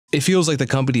it feels like the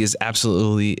company has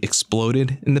absolutely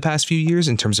exploded in the past few years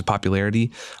in terms of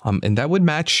popularity. And that would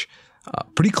match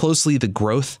pretty closely the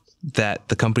growth that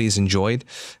the company has enjoyed.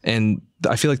 And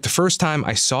I feel like the first time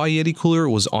I saw a Yeti cooler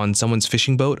was on someone's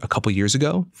fishing boat a couple years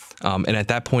ago. And at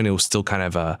that point, it was still kind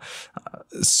of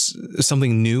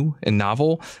something new and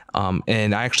novel.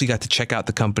 And I actually got to check out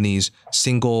the company's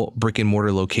single brick and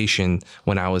mortar location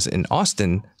when I was in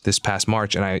Austin this past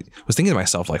March. And I was thinking to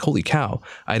myself, like, holy cow,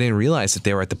 I didn't realize that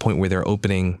they were at the point where they're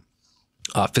opening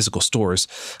physical stores.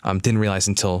 Didn't realize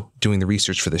until doing the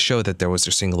research for the show that there was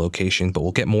their single location, but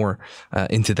we'll get more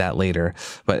into that later.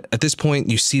 But at this point,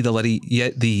 you see the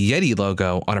Yeti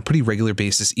logo on a pretty regular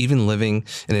basis, even living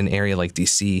in an area like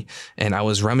DC. And I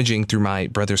was rummaging through my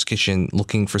brother's kitchen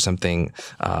looking for something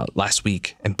last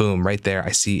week, and boom, right there,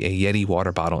 I see a Yeti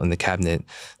water bottle in the cabinet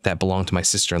that belonged to my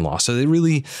sister-in-law. So it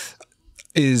really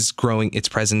is growing its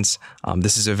presence.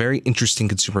 This is a very interesting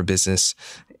consumer business,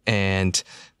 and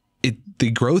the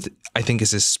growth, I think,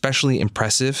 is especially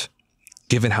impressive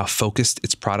given how focused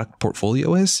its product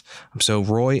portfolio is. So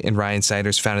Roy and Ryan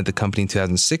Siders founded the company in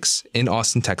 2006 in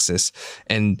Austin, Texas.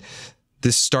 And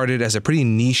this started as a pretty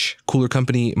niche cooler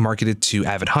company marketed to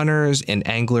avid hunters and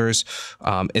anglers.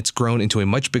 It's grown into a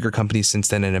much bigger company since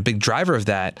then. And a big driver of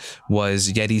that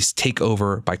was Yeti's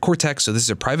takeover by Cortex. So this is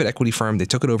a private equity firm. They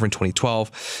took it over in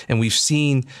 2012. And we've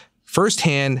seen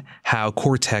firsthand how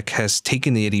Cortex has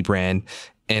taken the Yeti brand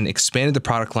and expanded the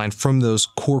product line from those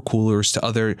core coolers to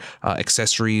other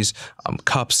accessories,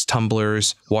 cups,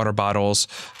 tumblers, water bottles,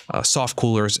 soft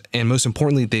coolers, and most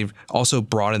importantly, they've also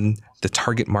broadened the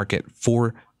target market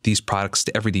for these products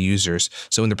to everyday users.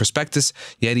 So in the prospectus,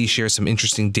 Yeti shares some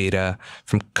interesting data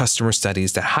from customer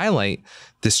studies that highlight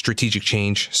this strategic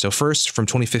change. So first, from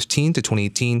 2015 to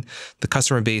 2018, the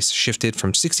customer base shifted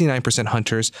from 69%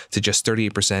 hunters to just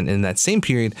 38%. And in that same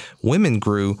period, women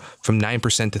grew from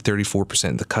 9% to 34%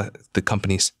 of the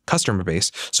company's customer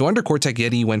base. So under Cortex,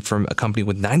 Yeti went from a company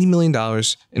with $90 million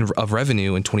of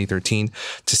revenue in 2013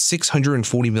 to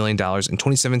 $640 million in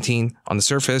 2017. On the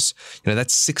surface,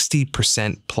 that's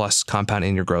 60% plus compound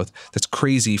annual growth. That's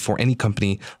crazy for any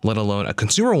company, let alone a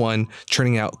consumer one,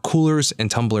 churning out coolers and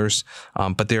tumblers.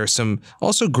 But there are some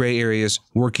also gray areas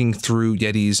working through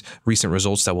Yeti's recent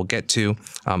results that we'll get to.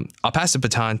 I'll pass the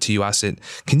baton to you, Asit.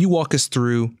 Can you walk us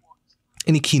through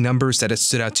any key numbers that have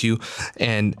stood out to you,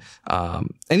 and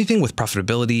anything with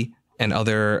profitability and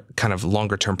other kind of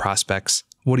longer term prospects?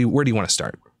 Where do you want to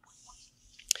start?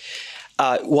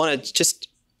 Want to just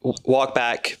walk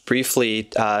back briefly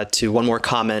to one more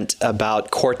comment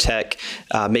about Cortex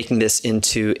making this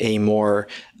into a more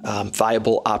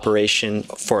viable operation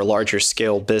for a larger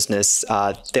scale business.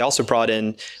 They also brought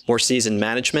in more seasoned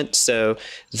management. So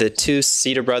the two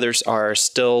Cedar brothers are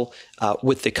still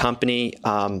with the company.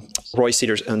 Roy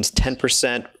Cedars owns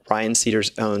 10%. Ryan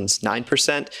Cedars owns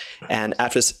 9%. And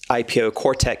after this IPO,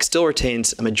 Cortex still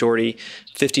retains a majority,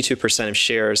 52% of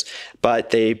shares. But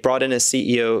they brought in a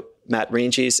CEO, Matt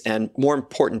Ranges, and more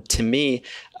important to me,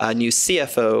 a new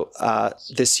CFO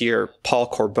this year, Paul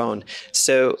Corbone.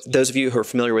 So those of you who are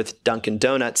familiar with Dunkin'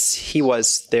 Donuts, he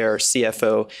was their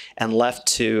CFO and left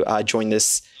to join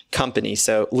this company.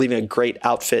 So leaving a great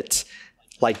outfit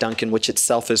like Dunkin', which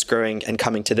itself is growing and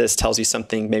coming to this, tells you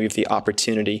something maybe of the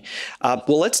opportunity.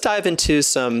 Well, let's dive into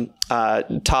some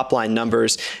top line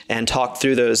numbers and talk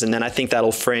through those. And then I think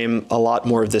that'll frame a lot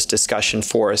more of this discussion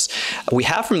for us. We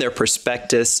have from their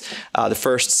prospectus the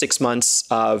first 6 months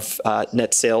of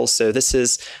net sales. So this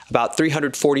is about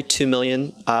 $342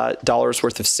 million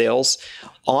worth of sales.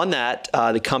 On that,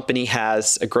 the company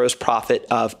has a gross profit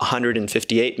of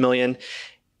 $158 million.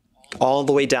 All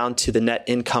the way down to the net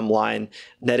income line.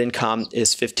 Net income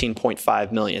is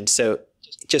 $15.5 million. So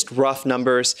just rough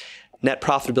numbers, net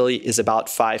profitability is about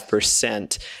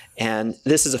 5%. And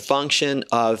this is a function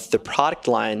of the product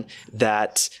line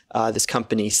that this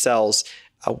company sells.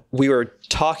 We were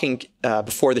talking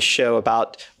before the show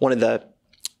about one of the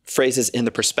phrases in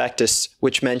the prospectus,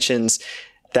 which mentions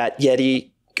that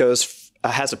Yeti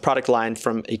has a product line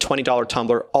from a $20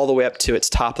 tumbler all the way up to its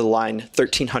top of the line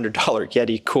 $1,300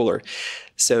 Yeti cooler.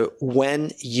 So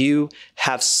when you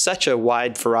have such a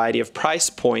wide variety of price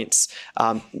points,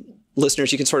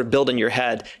 listeners, you can sort of build in your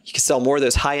head. You can sell more of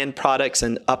those high-end products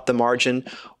and up the margin,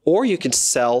 or you could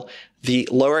sell the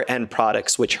lower end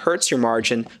products, which hurts your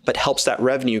margin, but helps that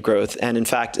revenue growth. And in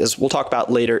fact, as we'll talk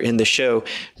about later in the show,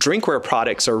 drinkware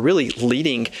products are really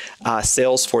leading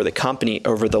sales for the company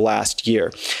over the last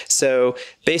year. So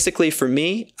basically for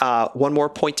me, one more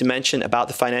point to mention about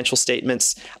the financial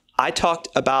statements. I talked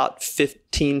about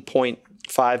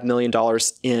 $15.5 million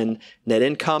in net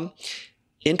income.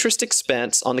 Interest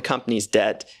expense on the company's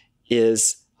debt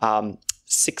is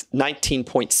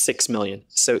 19.6 million.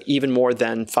 So even more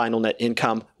than final net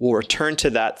income. We'll return to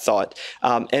that thought.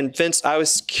 And Vince, I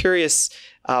was curious,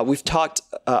 we've talked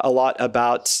a lot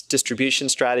about distribution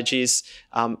strategies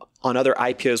on other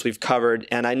IPOs we've covered.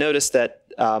 And I noticed that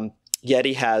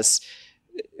Yeti has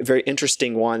a very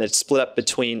interesting one that's split up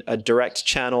between a direct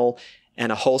channel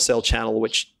and a wholesale channel,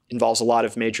 which involves a lot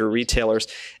of major retailers.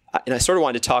 And I sort of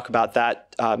wanted to talk about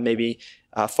that maybe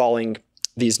following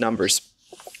these numbers.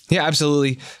 Yeah,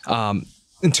 absolutely.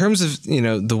 In terms of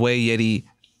the way Yeti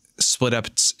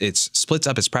splits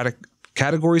up its product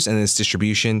categories and its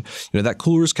distribution, that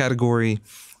coolers category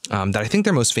that I think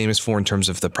they're most famous for in terms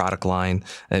of the product line,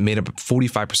 it made up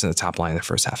 45% of the top line in the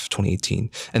first half of 2018.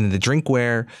 And then the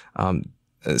drinkware,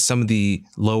 some of the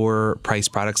lower price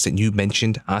products that you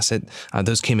mentioned, Asit,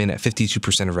 those came in at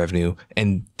 52% of revenue,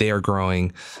 and they are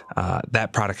growing.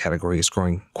 That product category is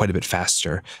growing quite a bit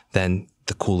faster than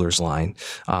the coolers line.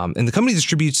 And the company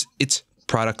distributes its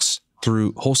products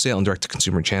through wholesale and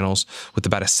direct-to-consumer channels with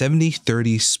about a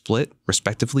 70-30 split,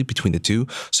 respectively, between the two.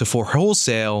 So for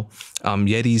wholesale,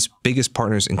 Yeti's biggest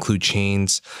partners include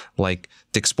chains like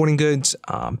Dick's Sporting Goods,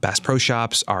 Bass Pro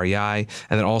Shops, REI,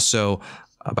 and then also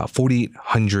about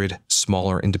 4,800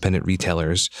 smaller independent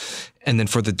retailers. And then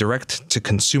for the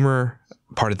direct-to-consumer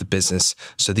part of the business,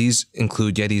 so these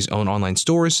include Yeti's own online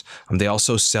stores. They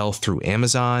also sell through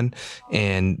Amazon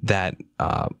and that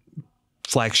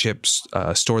flagship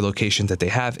store location that they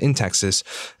have in Texas.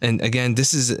 And again,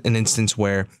 this is an instance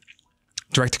where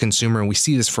direct to consumer, and we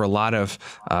see this for a lot of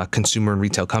consumer and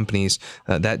retail companies,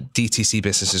 that DTC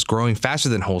business is growing faster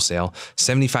than wholesale,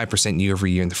 75% year over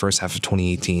year in the first half of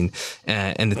 2018.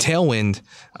 And the tailwind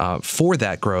for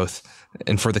that growth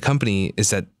and for the company is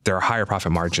that there are higher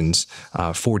profit margins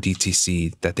for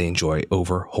DTC that they enjoy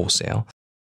over wholesale.